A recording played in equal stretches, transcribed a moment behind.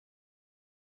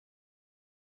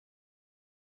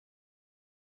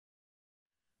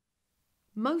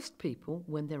Most people,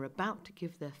 when they're about to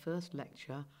give their first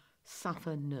lecture,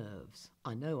 suffer nerves.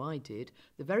 I know I did.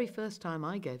 The very first time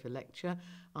I gave a lecture,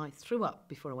 I threw up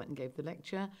before I went and gave the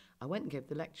lecture. I went and gave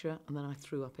the lecture and then I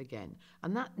threw up again.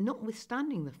 And that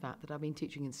notwithstanding the fact that I've been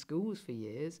teaching in schools for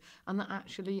years and that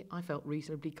actually I felt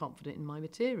reasonably confident in my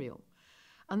material.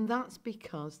 And that's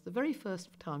because the very first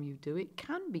time you do it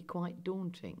can be quite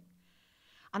daunting.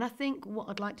 And I think what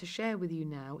I'd like to share with you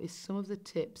now is some of the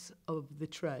tips of the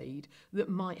trade that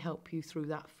might help you through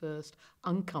that first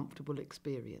uncomfortable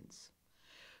experience.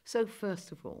 So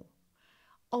first of all,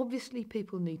 obviously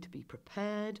people need to be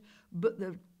prepared, but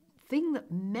the thing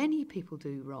that many people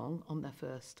do wrong on their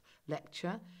first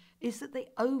lecture is that they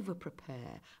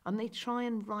over-prepare and they try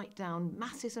and write down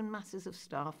masses and masses of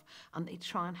stuff and they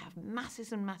try and have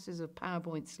masses and masses of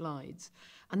PowerPoint slides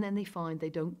and then they find they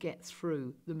don't get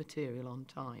through the material on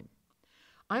time.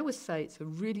 I always say it's a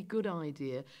really good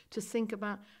idea to think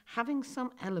about having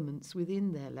some elements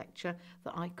within their lecture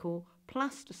that I call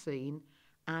plasticine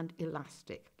and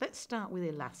elastic. Let's start with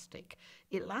elastic.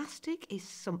 Elastic is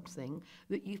something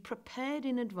that you've prepared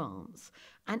in advance,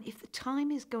 and if the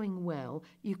time is going well,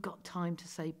 you've got time to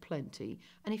say plenty,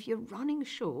 and if you're running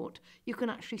short, you can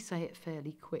actually say it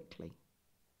fairly quickly.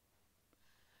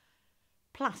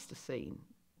 Plasticine,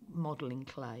 modelling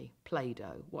clay,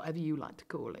 Play-Doh, whatever you like to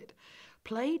call it.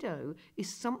 Play-Doh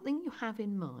is something you have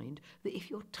in mind that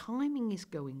if your timing is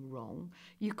going wrong,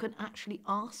 you can actually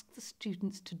ask the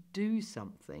students to do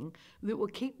something that will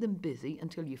keep them busy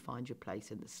until you find your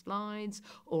place in the slides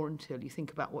or until you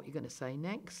think about what you're going to say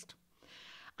next.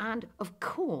 And of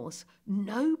course,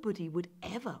 nobody would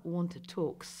ever want to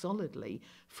talk solidly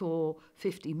for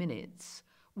 50 minutes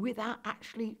without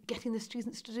actually getting the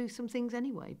students to do some things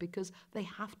anyway, because they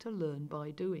have to learn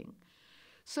by doing.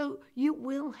 So you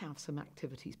will have some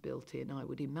activities built in, I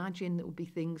would imagine. There will be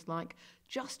things like,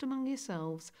 just among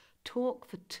yourselves, talk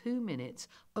for 2 minutes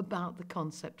about the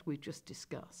concept we've just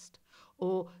discussed.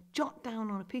 Or jot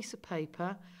down on a piece of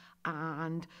paper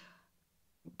and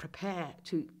prepare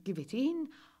to give it in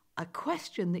a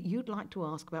question that you'd like to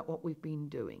ask about what we've been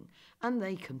doing. And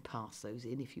they can pass those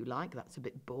in if you like. That's a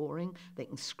bit boring. They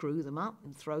can screw them up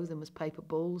and throw them as paper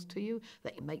balls to you.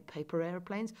 They can make paper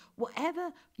aeroplanes,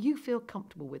 whatever you feel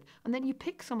comfortable with. And then you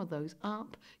pick some of those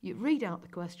up, you read out the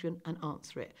question and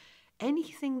answer it.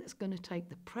 Anything that's going to take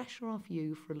the pressure off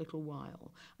you for a little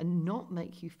while and not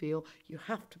make you feel you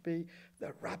have to be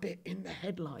the rabbit in the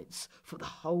headlights for the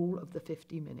whole of the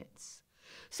 50 minutes.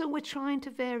 So we're trying to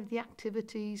vary the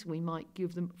activities. We might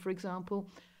give them, for example,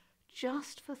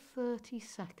 just for 30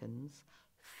 seconds,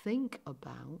 think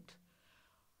about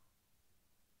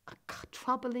a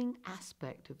troubling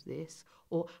aspect of this,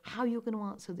 or how you're going to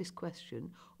answer this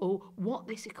question, or what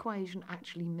this equation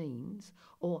actually means,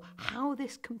 or how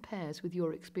this compares with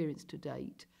your experience to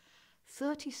date.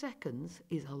 30 seconds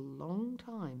is a long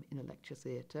time in a lecture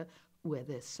theatre where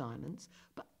there's silence,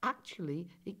 but actually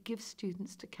it gives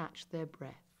students to catch their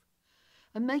breath.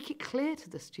 And make it clear to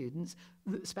the students,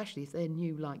 that, especially if they're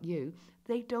new like you,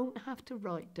 they don't have to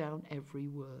write down every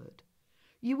word.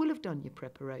 You will have done your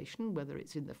preparation, whether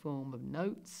it's in the form of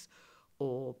notes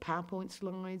or PowerPoint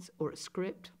slides or a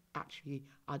script. Actually,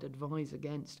 I'd advise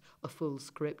against a full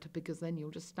script because then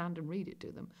you'll just stand and read it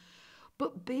to them.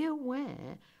 But be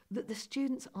aware that the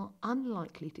students are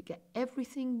unlikely to get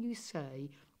everything you say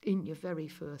in your very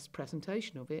first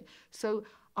presentation of it. So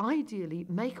ideally,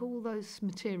 make all those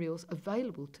materials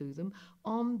available to them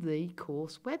on the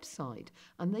course website,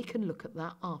 and they can look at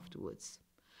that afterwards.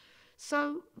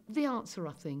 So the answer,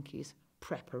 I think, is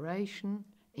preparation,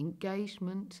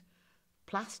 engagement,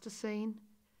 plasticine,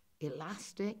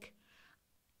 elastic,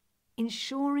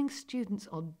 ensuring students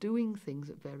are doing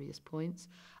things at various points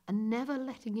and never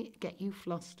letting it get you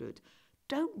flustered.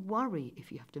 Don't worry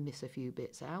if you have to miss a few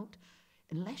bits out.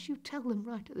 Unless you tell them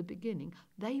right at the beginning,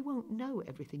 they won't know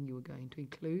everything you were going to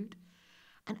include.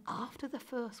 And after the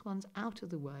first one's out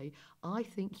of the way, I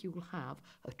think you will have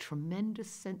a tremendous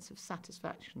sense of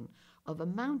satisfaction of a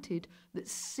mountain that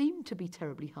seemed to be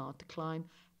terribly hard to climb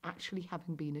actually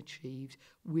having been achieved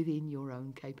within your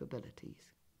own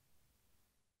capabilities.